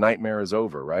 Finally, the nightmare is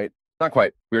over, right? Not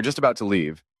quite. We are just about to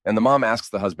leave, and the mom asks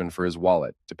the husband for his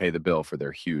wallet to pay the bill for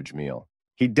their huge meal.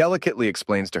 He delicately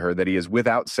explains to her that he is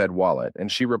without said wallet,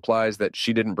 and she replies that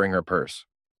she didn't bring her purse.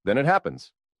 Then it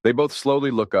happens. They both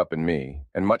slowly look up at me,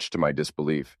 and much to my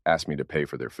disbelief, ask me to pay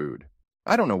for their food.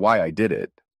 I don't know why I did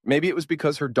it. Maybe it was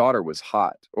because her daughter was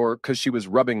hot, or because she was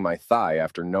rubbing my thigh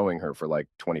after knowing her for like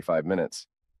 25 minutes.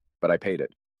 But I paid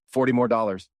it. $40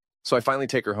 more. So I finally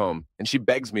take her home, and she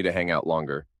begs me to hang out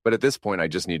longer, but at this point I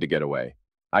just need to get away.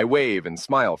 I wave and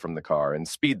smile from the car and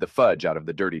speed the fudge out of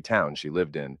the dirty town she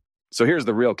lived in. So here's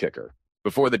the real kicker.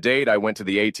 Before the date, I went to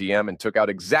the ATM and took out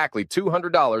exactly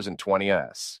 $200 in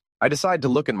 20s. I decide to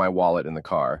look in my wallet in the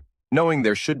car, knowing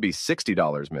there should be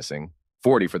 $60 missing,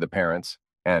 $40 for the parents,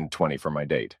 and $20 for my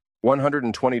date.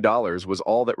 $120 was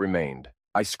all that remained.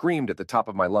 I screamed at the top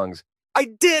of my lungs, "I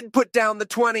did put down the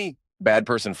 20! Bad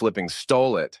person flipping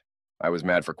stole it. I was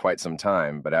mad for quite some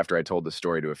time, but after I told the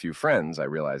story to a few friends, I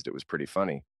realized it was pretty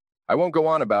funny. I won't go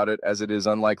on about it, as it is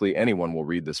unlikely anyone will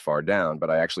read this far down,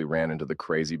 but I actually ran into the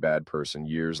crazy bad person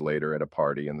years later at a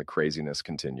party, and the craziness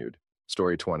continued.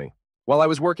 Story 20. While I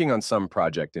was working on some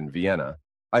project in Vienna,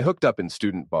 I hooked up in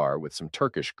student bar with some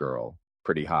Turkish girl,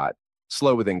 pretty hot,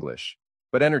 slow with English,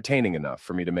 but entertaining enough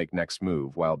for me to make next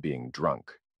move while being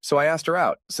drunk. So I asked her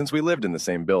out. Since we lived in the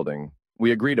same building,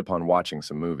 we agreed upon watching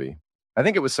some movie. I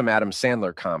think it was some Adam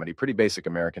Sandler comedy, pretty basic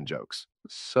American jokes.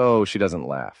 So she doesn't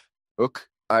laugh. Ook.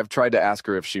 I've tried to ask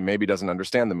her if she maybe doesn't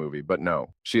understand the movie, but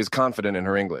no. She is confident in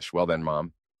her English. Well then,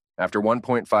 Mom. After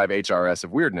 1.5 HRS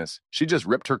of weirdness, she just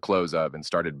ripped her clothes up and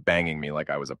started banging me like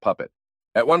I was a puppet.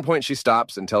 At one point, she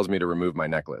stops and tells me to remove my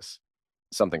necklace.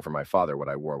 Something from my father, what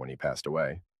I wore when he passed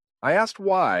away. I asked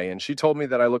why, and she told me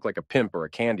that I looked like a pimp or a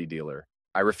candy dealer.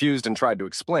 I refused and tried to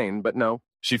explain, but no.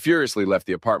 She furiously left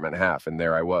the apartment half, and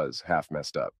there I was, half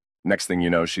messed up. Next thing you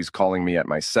know, she's calling me at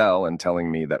my cell and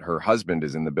telling me that her husband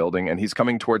is in the building and he's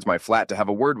coming towards my flat to have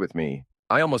a word with me.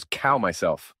 I almost cow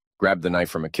myself. Grabbed the knife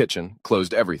from a kitchen,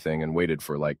 closed everything, and waited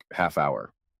for like half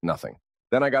hour. Nothing.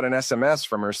 Then I got an SMS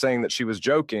from her saying that she was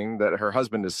joking, that her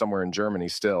husband is somewhere in Germany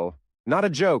still. Not a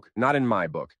joke, not in my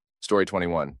book. Story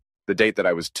 21. The date that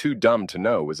I was too dumb to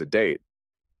know was a date.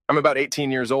 I'm about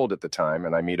 18 years old at the time,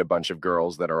 and I meet a bunch of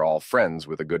girls that are all friends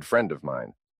with a good friend of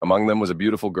mine. Among them was a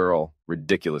beautiful girl,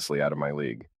 ridiculously out of my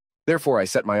league. Therefore, I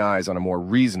set my eyes on a more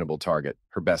reasonable target,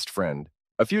 her best friend.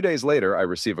 A few days later, I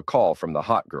receive a call from the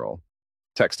hot girl.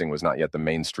 Texting was not yet the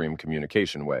mainstream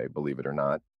communication way, believe it or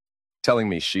not, telling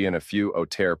me she and a few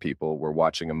Auteur people were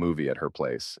watching a movie at her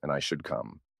place, and I should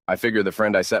come. I figure the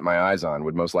friend I set my eyes on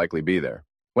would most likely be there.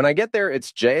 When I get there,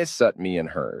 it's just me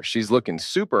and her. She's looking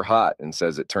super hot and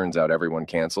says it turns out everyone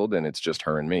canceled and it's just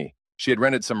her and me. She had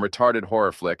rented some retarded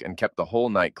horror flick and kept the whole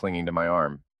night clinging to my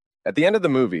arm. At the end of the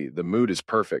movie, the mood is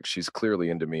perfect. She's clearly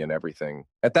into me and everything.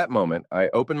 At that moment, I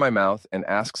open my mouth and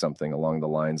ask something along the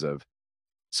lines of,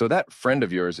 "So that friend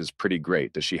of yours is pretty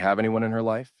great. Does she have anyone in her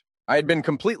life?" I had been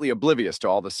completely oblivious to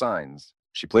all the signs.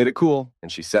 She played it cool,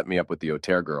 and she set me up with the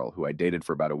Auteur girl, who I dated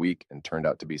for about a week and turned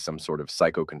out to be some sort of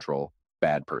psycho-control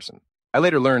bad person. I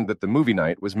later learned that the movie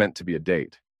night was meant to be a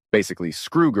date. Basically,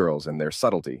 screw girls and their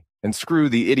subtlety, and screw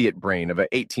the idiot brain of a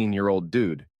 18-year-old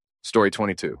dude. Story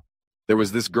 22. There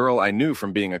was this girl I knew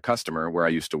from being a customer where I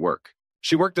used to work.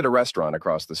 She worked at a restaurant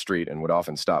across the street and would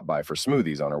often stop by for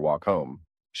smoothies on her walk home.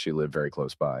 She lived very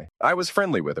close by. I was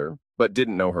friendly with her, but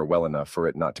didn't know her well enough for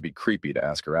it not to be creepy to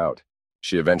ask her out.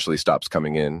 She eventually stops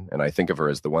coming in, and I think of her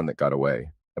as the one that got away.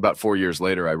 About 4 years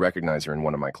later, I recognize her in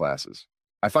one of my classes.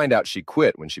 I find out she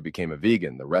quit when she became a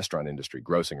vegan, the restaurant industry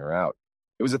grossing her out.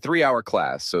 It was a 3-hour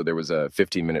class, so there was a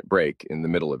 15-minute break in the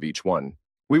middle of each one.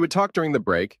 We would talk during the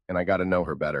break, and I got to know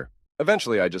her better.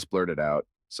 Eventually, I just blurted out,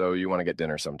 "So you want to get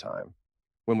dinner sometime?"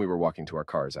 when we were walking to our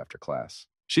cars after class.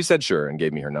 She said sure and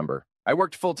gave me her number. I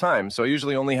worked full-time, so I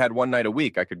usually only had one night a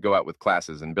week I could go out with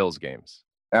classes and Bills games.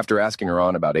 After asking her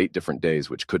on about 8 different days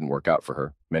which couldn't work out for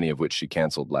her, many of which she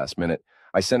canceled last minute,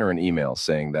 I sent her an email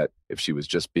saying that if she was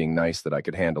just being nice that I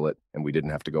could handle it and we didn't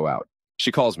have to go out.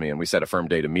 She calls me and we set a firm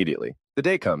date immediately. The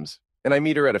day comes, and I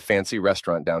meet her at a fancy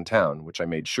restaurant downtown, which I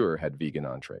made sure had vegan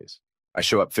entrees. I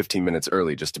show up 15 minutes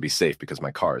early just to be safe because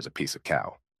my car is a piece of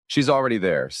cow. She's already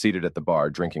there, seated at the bar,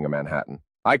 drinking a Manhattan.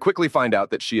 I quickly find out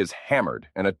that she is hammered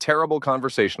and a terrible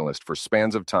conversationalist for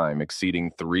spans of time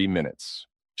exceeding 3 minutes.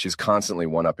 She's constantly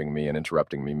one-upping me and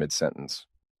interrupting me mid-sentence.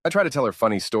 I try to tell her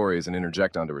funny stories and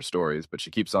interject onto her stories, but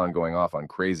she keeps on going off on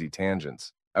crazy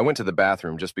tangents. I went to the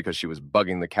bathroom just because she was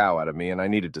bugging the cow out of me and I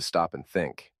needed to stop and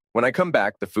think. When I come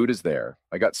back, the food is there.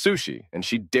 I got sushi, and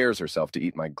she dares herself to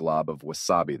eat my glob of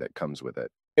wasabi that comes with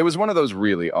it. It was one of those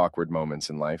really awkward moments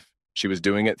in life. She was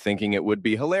doing it thinking it would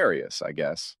be hilarious, I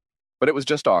guess. But it was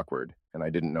just awkward, and I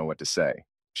didn't know what to say.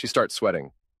 She starts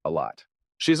sweating a lot.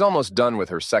 She's almost done with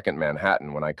her second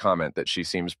Manhattan when I comment that she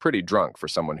seems pretty drunk for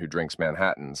someone who drinks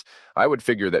Manhattans. I would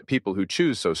figure that people who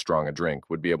choose so strong a drink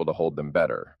would be able to hold them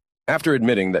better. After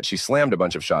admitting that she slammed a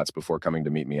bunch of shots before coming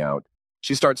to meet me out,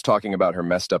 she starts talking about her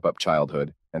messed up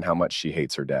childhood and how much she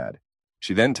hates her dad.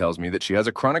 She then tells me that she has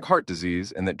a chronic heart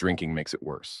disease and that drinking makes it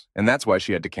worse, and that's why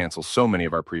she had to cancel so many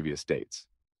of our previous dates.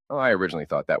 Oh, I originally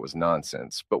thought that was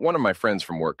nonsense, but one of my friends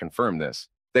from work confirmed this.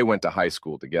 They went to high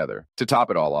school together. To top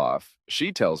it all off,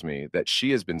 she tells me that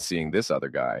she has been seeing this other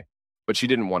guy, but she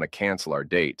didn't want to cancel our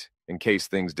date in case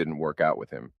things didn't work out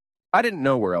with him. I didn't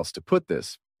know where else to put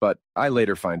this, but I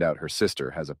later find out her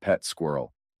sister has a pet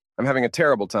squirrel. I'm having a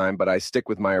terrible time, but I stick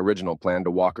with my original plan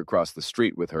to walk across the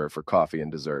street with her for coffee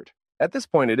and dessert. At this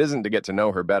point, it isn't to get to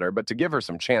know her better, but to give her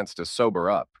some chance to sober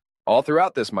up. All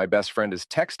throughout this, my best friend is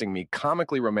texting me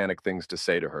comically romantic things to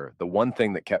say to her, the one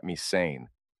thing that kept me sane.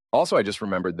 Also, I just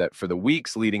remembered that for the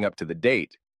weeks leading up to the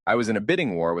date, I was in a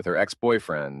bidding war with her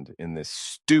ex-boyfriend in this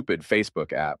stupid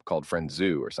Facebook app called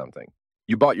FriendZoo or something.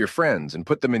 You bought your friends and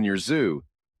put them in your zoo,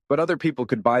 but other people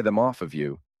could buy them off of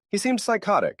you. He seemed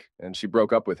psychotic, and she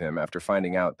broke up with him after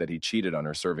finding out that he cheated on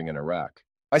her serving in Iraq.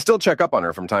 I still check up on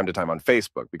her from time to time on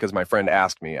Facebook because my friend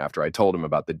asked me after I told him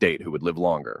about the date who would live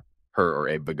longer, her or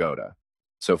Abe Vigoda.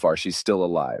 So far, she's still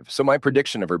alive, so my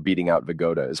prediction of her beating out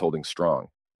Vigoda is holding strong.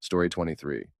 Story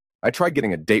 23. I tried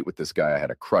getting a date with this guy I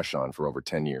had a crush on for over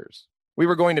 10 years. We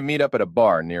were going to meet up at a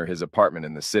bar near his apartment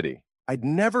in the city. I'd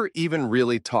never even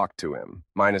really talked to him,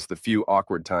 minus the few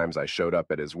awkward times I showed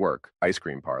up at his work, ice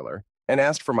cream parlor, and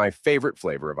asked for my favorite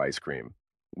flavor of ice cream,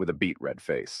 with a beet red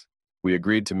face. We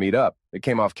agreed to meet up. It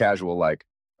came off casual like,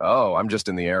 "Oh, I'm just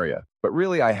in the area." But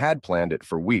really, I had planned it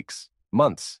for weeks,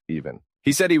 months even.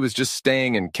 He said he was just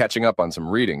staying and catching up on some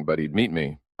reading, but he'd meet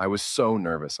me. I was so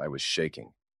nervous, I was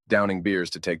shaking, downing beers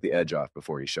to take the edge off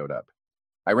before he showed up.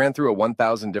 I ran through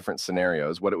 1,000 different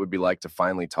scenarios, what it would be like to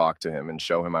finally talk to him and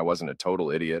show him I wasn't a total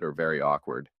idiot or very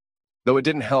awkward. Though it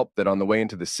didn't help that on the way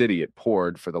into the city it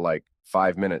poured for the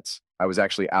 5 minutes. I was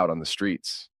actually out on the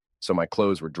streets, so my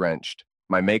clothes were drenched.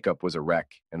 My makeup was a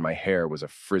wreck, and my hair was a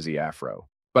frizzy afro.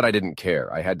 But I didn't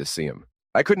care. I had to see him.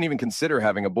 I couldn't even consider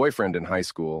having a boyfriend in high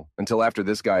school until after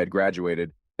this guy had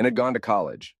graduated and had gone to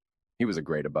college. He was a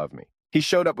grade above me. He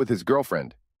showed up with his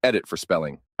girlfriend. Edit for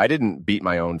spelling. I didn't beat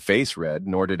my own face red,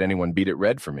 nor did anyone beat it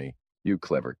red for me. You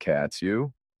clever cats,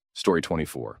 you. Story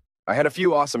 24. I had a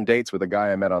few awesome dates with a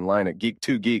guy I met online at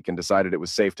Geek2Geek and decided it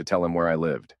was safe to tell him where I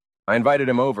lived. I invited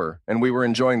him over, and we were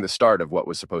enjoying the start of what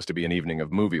was supposed to be an evening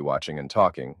of movie watching and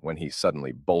talking when he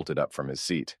suddenly bolted up from his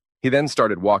seat. He then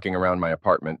started walking around my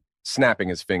apartment, snapping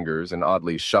his fingers and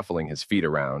oddly shuffling his feet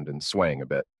around and swaying a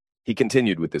bit. He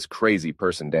continued with this crazy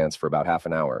person dance for about half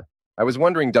an hour. I was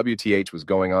wondering WTH was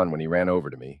going on when he ran over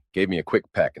to me, gave me a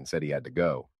quick peck, and said he had to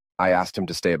go. I asked him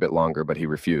to stay a bit longer, but he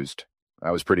refused.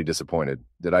 I was pretty disappointed.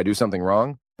 Did I do something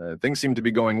wrong? Things seemed to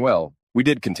be going well. We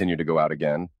did continue to go out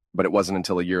again, but it wasn't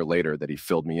until a year later that he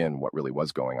filled me in what really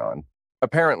was going on.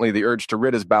 Apparently, the urge to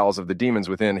rid his bowels of the demons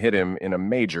within hit him in a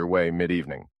major way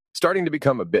mid-evening. Starting to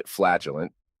become a bit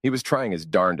flatulent, he was trying his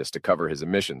darndest to cover his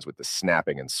emissions with the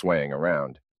snapping and swaying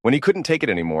around. When he couldn't take it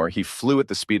anymore, he flew at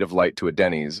the speed of light to a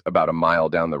Denny's about a mile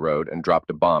down the road and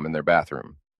dropped a bomb in their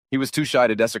bathroom. He was too shy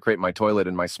to desecrate my toilet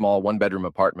in my small one-bedroom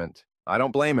apartment. I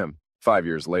don't blame him. 5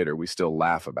 years later, we still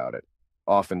laugh about it,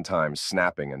 oftentimes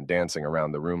snapping and dancing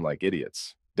around the room like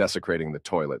idiots, desecrating the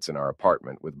toilets in our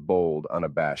apartment with bold,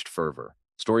 unabashed fervor.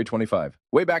 Story 25.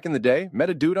 Way back in the day, met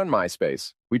a dude on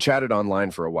MySpace. We chatted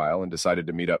online for a while and decided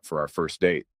to meet up for our first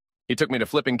date. He took me to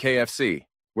flipping KFC,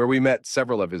 where we met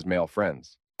several of his male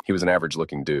friends. He was an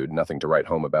average-looking dude, nothing to write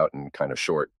home about and kind of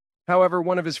short. However,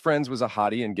 one of his friends was a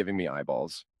hottie and giving me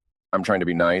eyeballs. I'm trying to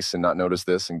be nice and not notice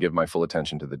this and give my full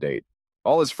attention to the date.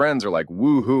 All his friends are like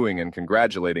woo-hooing and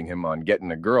congratulating him on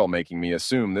getting a girl, making me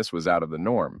assume this was out of the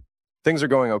norm. Things are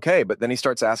going okay, but then he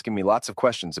starts asking me lots of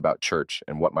questions about church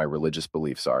and what my religious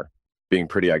beliefs are. Being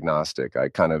pretty agnostic, I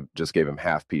kind of just gave him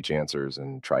half-peach answers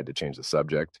and tried to change the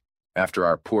subject. After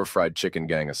our poor fried chicken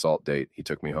gang assault date, he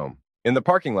took me home. In the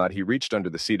parking lot, he reached under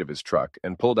the seat of his truck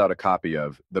and pulled out a copy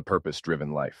of The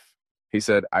Purpose-Driven Life. He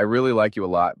said, "I really like you a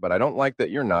lot, but I don't like that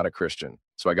you're not a Christian,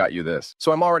 so I got you this."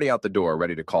 So I'm already out the door,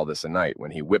 ready to call this a night,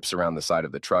 when he whips around the side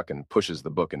of the truck and pushes the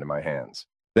book into my hands.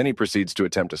 Then he proceeds to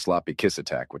attempt a sloppy kiss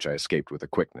attack, which I escaped with a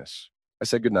quickness. I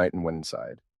said goodnight and went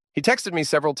inside. He texted me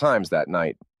several times that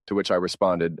night, to which I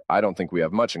responded, "I don't think we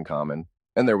have much in common,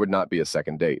 and there would not be a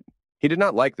second date." He did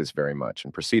not like this very much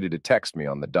and proceeded to text me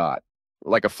on the dot,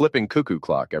 like a flipping cuckoo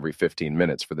clock every 15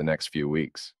 minutes for the next few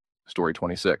weeks. Story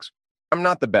 26. I'm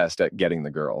not the best at getting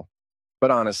the girl,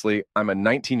 but honestly, I'm a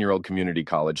 19-year-old community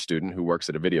college student who works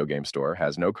at a video game store,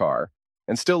 has no car,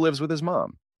 and still lives with his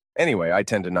mom. Anyway, I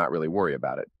tend to not really worry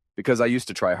about it, because I used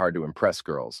to try hard to impress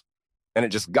girls. And it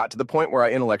just got to the point where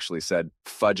I intellectually said,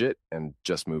 fudge it, and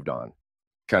just moved on.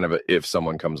 Kind of a if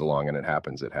someone comes along and it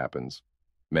happens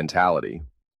mentality.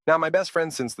 Now, my best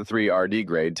friend since the 3 RD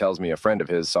grade tells me a friend of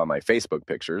his saw my Facebook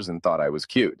pictures and thought I was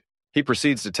cute. He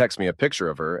proceeds to text me a picture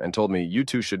of her and told me, "You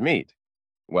two should meet."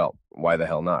 Well, why the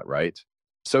hell not, right?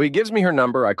 So he gives me her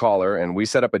number, I call her, and we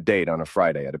set up a date on a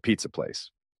Friday at a pizza place.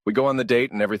 We go on the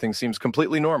date and everything seems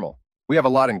completely normal. We have a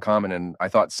lot in common and I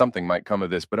thought something might come of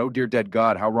this, but oh dear dead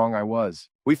God, how wrong I was.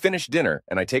 We finish dinner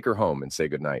and I take her home and say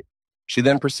goodnight. She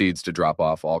then proceeds to drop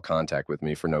off all contact with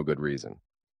me for no good reason.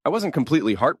 I wasn't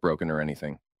completely heartbroken or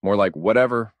anything. More like,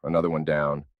 whatever, another one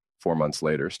down. 4 months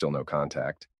later, still no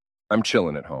contact. I'm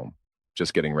chilling at home,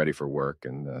 just getting ready for work,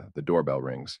 and the doorbell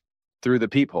rings. Through the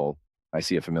peephole, I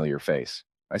see a familiar face.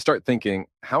 I start thinking,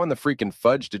 how in the freaking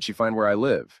fudge did she find where I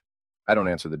live? I don't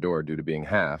answer the door due to being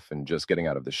half and just getting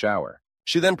out of the shower.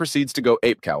 She then proceeds to go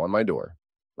ape-cow on my door,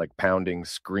 like pounding,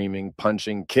 screaming,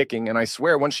 punching, kicking, and I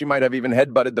swear once she might have even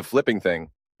headbutted the flipping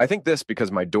thing. I think this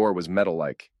because my door was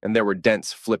metal-like, and there were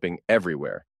dents flipping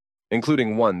everywhere,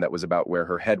 including one that was about where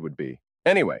her head would be.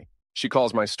 Anyway, she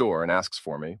calls my store and asks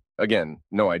for me. Again,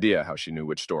 no idea how she knew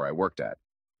which store I worked at.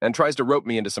 And tries to rope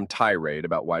me into some tirade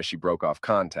about why she broke off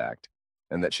contact,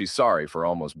 and that she's sorry for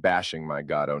almost bashing my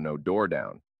God-oh-no door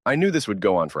down. I knew this would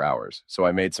go on for hours, so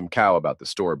I made some cow about the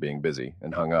store being busy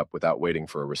and hung up without waiting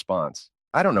for a response.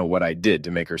 I don't know what I did to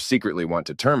make her secretly want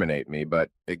to terminate me, but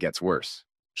it gets worse.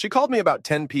 She called me about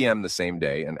 10 p.m. the same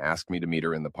day and asked me to meet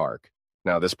her in the park.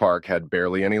 Now, this park had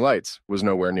barely any lights, was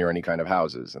nowhere near any kind of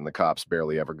houses, and the cops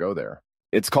barely ever go there.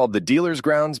 It's called the dealer's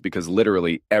grounds because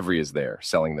literally every is there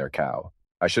selling their cow.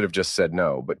 I should have just said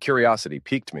no, but curiosity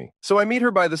piqued me. So I meet her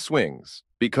by the swings,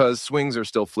 because swings are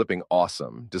still flipping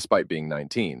awesome, despite being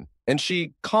 19, and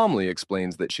she calmly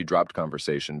explains that she dropped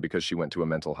conversation because she went to a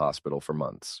mental hospital for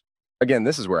months. Again,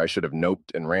 this is where I should have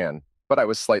noped and ran, but I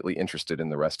was slightly interested in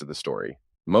the rest of the story.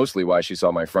 Mostly why she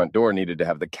saw my front door needed to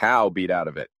have the cow beat out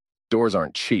of it. Doors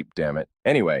aren't cheap, damn it.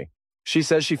 Anyway, she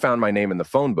says she found my name in the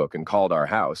phone book and called our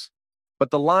house,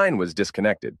 but the line was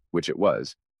disconnected, which it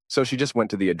was, so she just went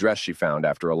to the address she found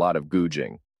after a lot of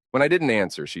googing. When I didn't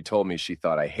answer, she told me she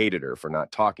thought I hated her for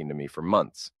not talking to me for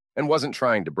months and wasn't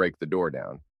trying to break the door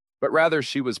down, but rather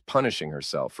she was punishing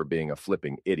herself for being a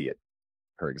flipping idiot,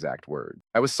 her exact word.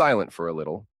 I was silent for a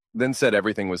little, then said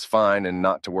everything was fine and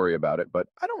not to worry about it, but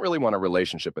I don't really want a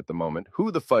relationship at the moment.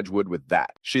 Who the fudge would with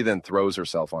that? She then throws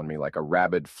herself on me like a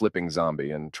rabid, flipping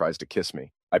zombie and tries to kiss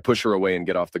me. I push her away and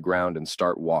get off the ground and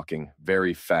start walking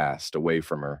very fast away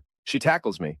from her. She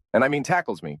tackles me, and I mean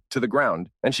tackles me, to the ground,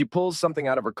 and she pulls something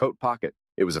out of her coat pocket.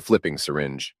 It was a flipping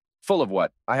syringe. Full of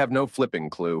what? I have no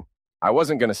flipping clue. I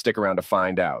wasn't going to stick around to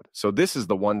find out, so this is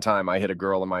the one time I hit a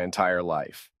girl in my entire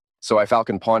life. So I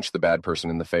falcon punched the bad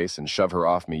person in the face and shove her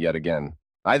off me yet again.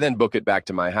 I then book it back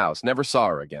to my house, never saw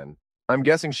her again. I'm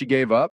guessing she gave up?